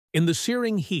In the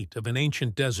searing heat of an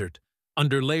ancient desert,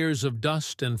 under layers of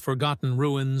dust and forgotten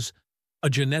ruins, a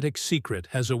genetic secret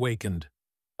has awakened.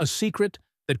 A secret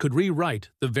that could rewrite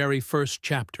the very first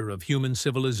chapter of human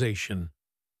civilization.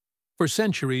 For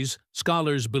centuries,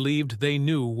 scholars believed they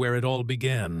knew where it all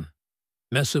began.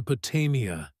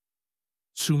 Mesopotamia,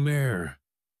 Sumer,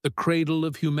 the cradle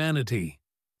of humanity,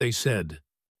 they said.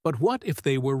 But what if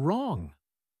they were wrong?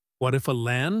 What if a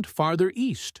land farther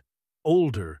east,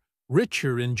 older,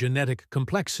 richer in genetic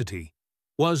complexity,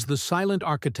 was the silent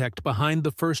architect behind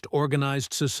the first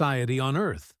organized society on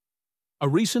Earth? A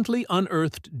recently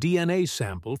unearthed DNA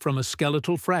sample from a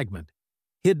skeletal fragment,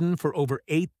 hidden for over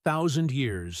 8,000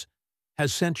 years,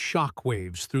 has sent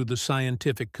shockwaves through the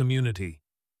scientific community.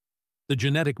 The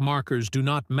genetic markers do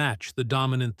not match the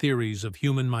dominant theories of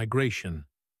human migration.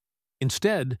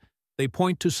 Instead, they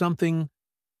point to something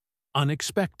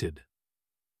unexpected.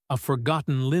 A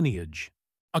forgotten lineage.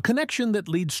 A connection that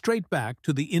leads straight back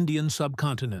to the Indian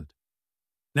subcontinent.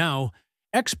 Now,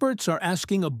 experts are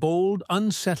asking a bold,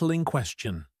 unsettling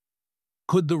question.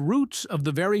 Could the roots of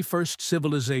the very first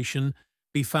civilization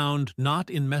be found not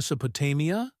in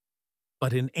Mesopotamia,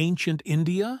 but in ancient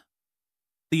India?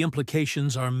 The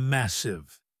implications are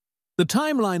massive. The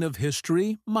timeline of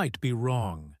history might be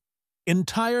wrong.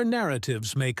 Entire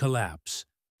narratives may collapse.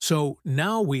 So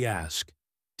now we ask,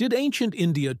 did ancient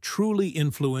India truly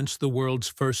influence the world's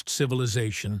first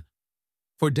civilization?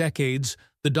 For decades,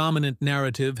 the dominant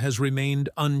narrative has remained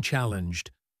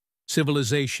unchallenged.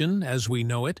 Civilization, as we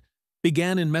know it,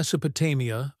 began in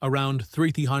Mesopotamia around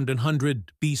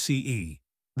 300 BCE.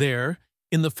 There,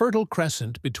 in the Fertile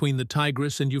Crescent between the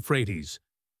Tigris and Euphrates,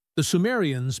 the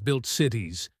Sumerians built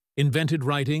cities, invented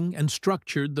writing, and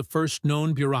structured the first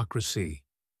known bureaucracy.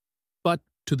 But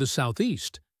to the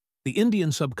southeast, the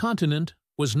Indian subcontinent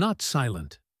was not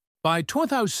silent. By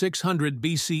 2600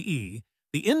 BCE,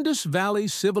 the Indus Valley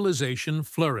civilization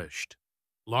flourished.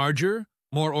 Larger,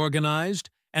 more organized,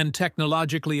 and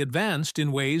technologically advanced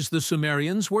in ways the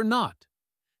Sumerians were not.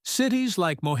 Cities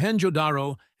like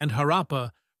Mohenjo-daro and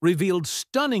Harappa revealed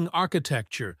stunning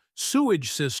architecture, sewage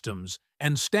systems,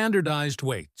 and standardized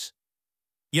weights.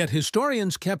 Yet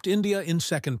historians kept India in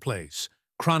second place,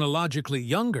 chronologically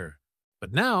younger.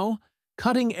 But now,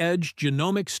 cutting-edge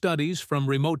genomic studies from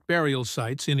remote burial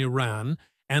sites in Iran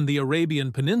and the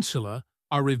Arabian Peninsula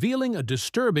are revealing a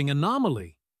disturbing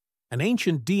anomaly, an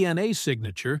ancient DNA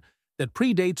signature that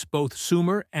predates both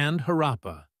Sumer and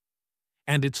Harappa,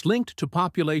 and it's linked to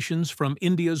populations from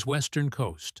India's western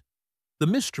coast. The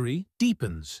mystery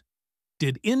deepens.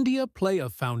 Did India play a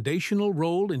foundational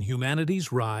role in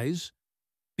humanity's rise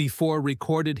before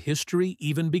recorded history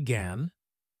even began?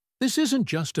 This isn't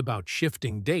just about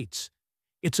shifting dates.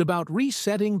 It's about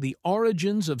resetting the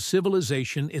origins of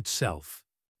civilization itself.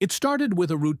 It started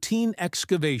with a routine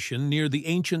excavation near the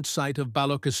ancient site of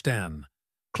Balochistan,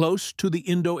 close to the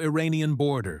Indo-Iranian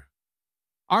border.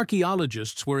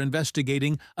 Archaeologists were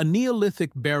investigating a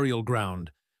Neolithic burial ground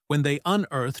when they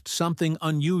unearthed something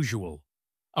unusual,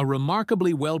 a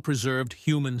remarkably well-preserved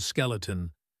human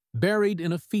skeleton, buried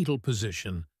in a fetal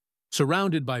position,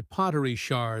 surrounded by pottery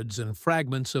shards and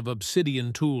fragments of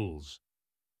obsidian tools.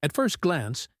 At first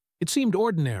glance, it seemed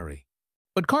ordinary,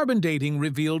 but carbon dating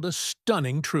revealed a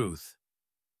stunning truth.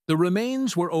 The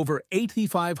remains were over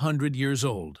 8,500 years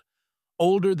old,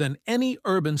 older than any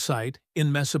urban site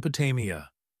in Mesopotamia.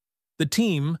 The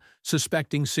team,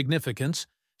 suspecting significance,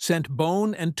 sent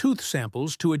bone and tooth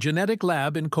samples to a genetic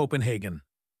lab in Copenhagen.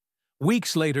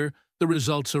 Weeks later, the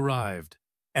results arrived,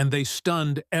 and they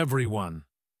stunned everyone.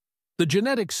 The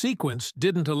genetic sequence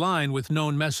didn't align with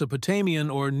known Mesopotamian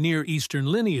or Near Eastern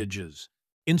lineages.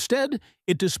 Instead,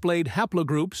 it displayed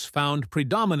haplogroups found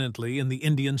predominantly in the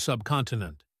Indian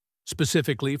subcontinent,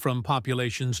 specifically from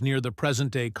populations near the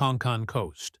present-day Konkan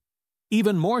coast.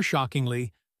 Even more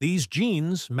shockingly, these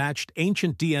genes matched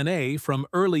ancient DNA from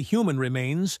early human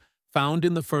remains found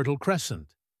in the Fertile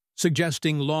Crescent,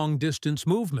 suggesting long-distance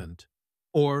movement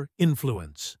or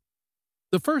influence.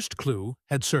 The first clue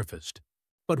had surfaced.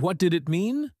 But what did it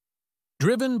mean?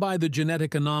 Driven by the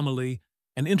genetic anomaly,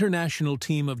 an international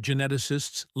team of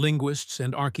geneticists, linguists,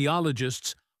 and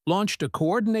archaeologists launched a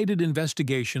coordinated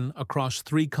investigation across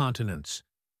 3 continents.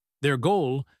 Their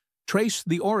goal: trace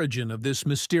the origin of this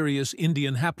mysterious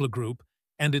Indian haplogroup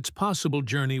and its possible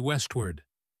journey westward.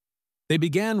 They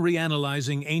began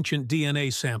reanalyzing ancient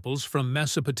DNA samples from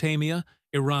Mesopotamia,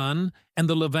 Iran, and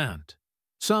the Levant,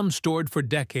 some stored for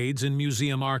decades in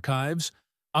museum archives,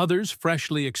 others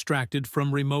freshly extracted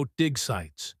from remote dig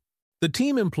sites. The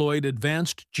team employed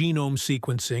advanced genome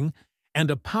sequencing and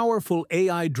a powerful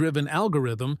AI-driven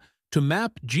algorithm to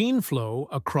map gene flow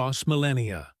across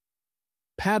millennia.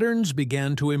 patterns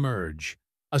began to emerge.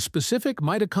 A specific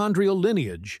mitochondrial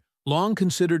lineage, long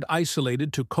considered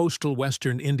isolated to coastal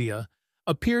western India,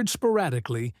 appeared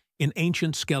sporadically in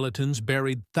ancient skeletons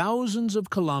buried thousands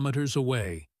of kilometers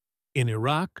away, in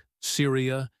Iraq,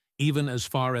 Syria, even as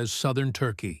far as southern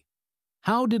Turkey.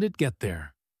 How did it get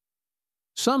there?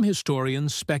 Some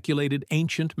historians speculated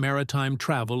ancient maritime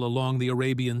travel along the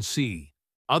Arabian Sea.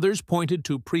 Others pointed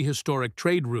to prehistoric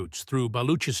trade routes through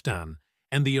Baluchistan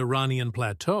and the Iranian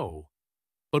plateau.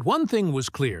 But one thing was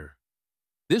clear.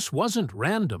 This wasn't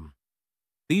random.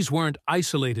 These weren't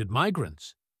isolated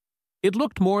migrants. It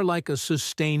looked more like a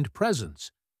sustained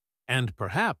presence, and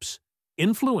perhaps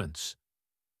influence.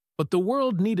 But the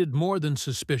world needed more than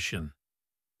suspicion.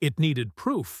 It needed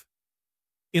proof.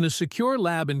 In a secure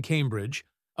lab in Cambridge,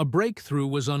 a breakthrough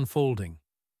was unfolding.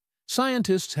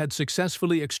 Scientists had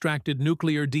successfully extracted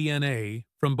nuclear DNA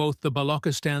from both the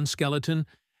Balochistan skeleton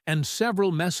and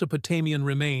several Mesopotamian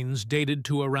remains dated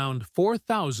to around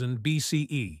 4000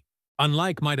 BCE.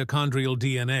 Unlike mitochondrial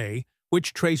DNA,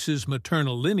 which traces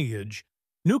maternal lineage,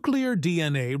 nuclear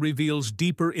DNA reveals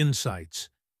deeper insights,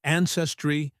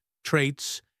 ancestry,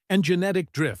 traits, and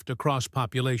genetic drift across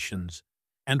populations.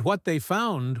 And what they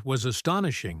found was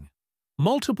astonishing.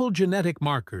 Multiple genetic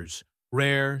markers,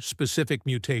 rare, specific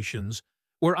mutations,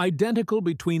 were identical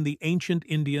between the ancient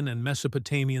Indian and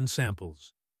Mesopotamian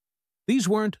samples. These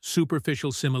weren't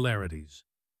superficial similarities.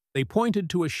 They pointed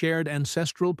to a shared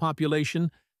ancestral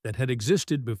population that had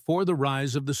existed before the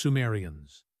rise of the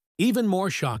Sumerians. Even more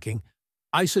shocking,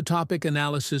 isotopic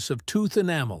analysis of tooth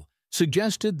enamel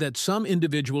suggested that some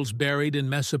individuals buried in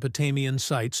Mesopotamian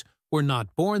sites were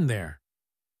not born there.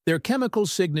 Their chemical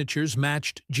signatures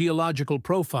matched geological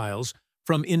profiles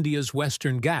from India's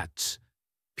Western Ghats.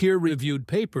 Peer-reviewed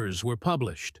papers were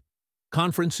published.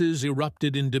 Conferences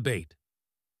erupted in debate.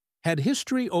 Had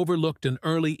history overlooked an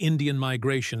early Indian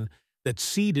migration that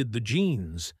seeded the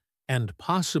genes and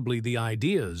possibly the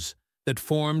ideas that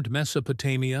formed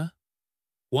Mesopotamia?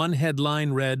 One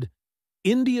headline read,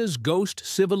 "India's ghost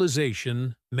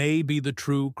civilization may be the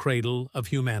true cradle of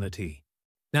humanity."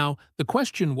 Now, the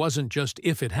question wasn't just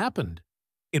if it happened,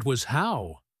 it was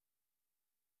how.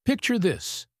 Picture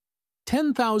this.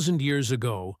 10,000 years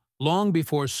ago, long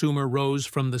before Sumer rose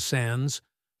from the sands,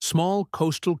 small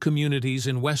coastal communities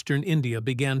in western India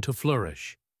began to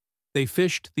flourish. They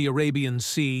fished the Arabian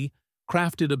Sea,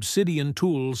 crafted obsidian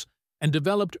tools, and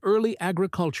developed early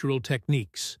agricultural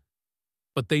techniques.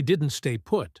 But they didn't stay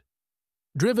put.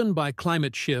 Driven by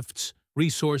climate shifts,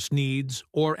 resource needs,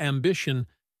 or ambition,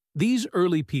 these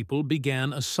early people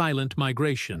began a silent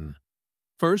migration.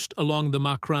 First along the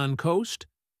Makran coast,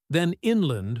 then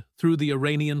inland through the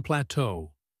Iranian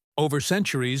plateau. Over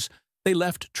centuries, they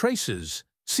left traces,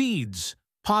 seeds,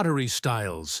 pottery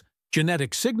styles,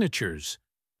 genetic signatures.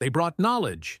 They brought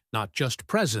knowledge, not just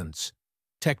presence,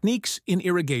 techniques in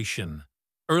irrigation,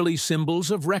 early symbols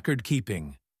of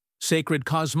record-keeping, sacred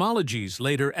cosmologies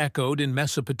later echoed in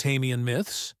Mesopotamian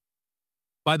myths.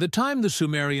 By the time the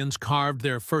Sumerians carved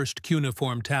their first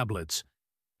cuneiform tablets,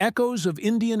 echoes of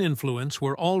Indian influence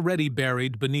were already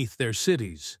buried beneath their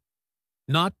cities.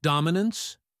 Not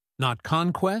dominance, not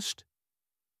conquest,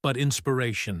 but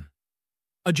inspiration.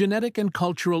 A genetic and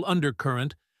cultural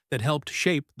undercurrent that helped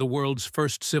shape the world's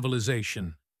first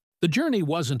civilization. The journey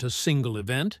wasn't a single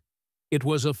event. It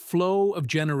was a flow of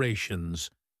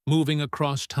generations, moving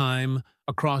across time,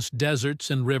 across deserts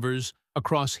and rivers,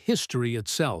 across history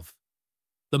itself.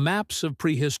 The maps of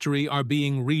prehistory are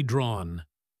being redrawn,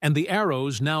 and the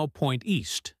arrows now point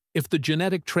east. If the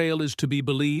genetic trail is to be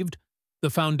believed,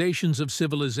 the foundations of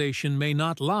civilization may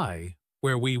not lie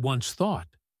where we once thought.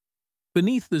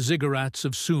 Beneath the ziggurats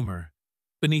of Sumer,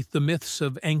 beneath the myths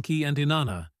of Enki and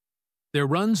Inanna, there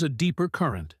runs a deeper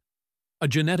current, a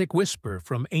genetic whisper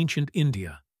from ancient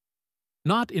India.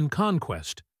 Not in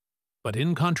conquest, but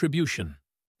in contribution.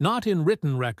 Not in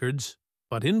written records,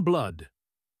 but in blood.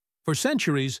 For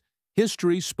centuries,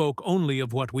 history spoke only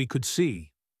of what we could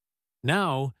see.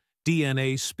 Now,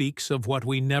 DNA speaks of what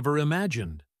we never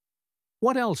imagined.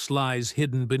 What else lies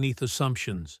hidden beneath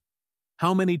assumptions?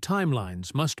 How many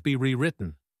timelines must be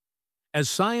rewritten? As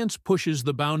science pushes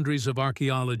the boundaries of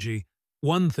archaeology,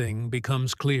 one thing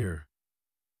becomes clear.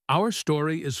 Our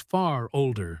story is far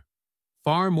older,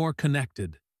 far more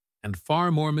connected, and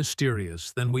far more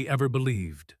mysterious than we ever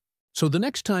believed. So the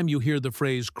next time you hear the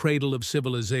phrase cradle of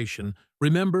civilization,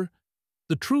 remember,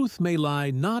 the truth may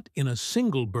lie not in a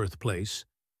single birthplace,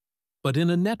 but in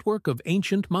a network of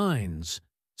ancient minds,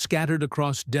 scattered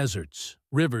across deserts,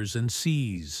 rivers, and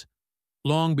seas,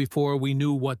 long before we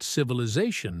knew what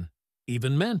civilization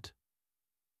even meant.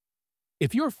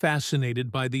 If you're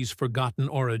fascinated by these forgotten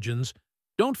origins,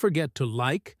 Don't forget to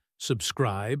like,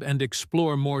 subscribe, and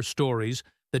explore more stories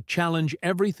that challenge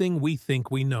everything we think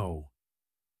we know.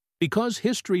 Because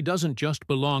history doesn't just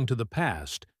belong to the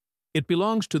past, it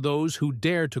belongs to those who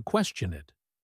dare to question it.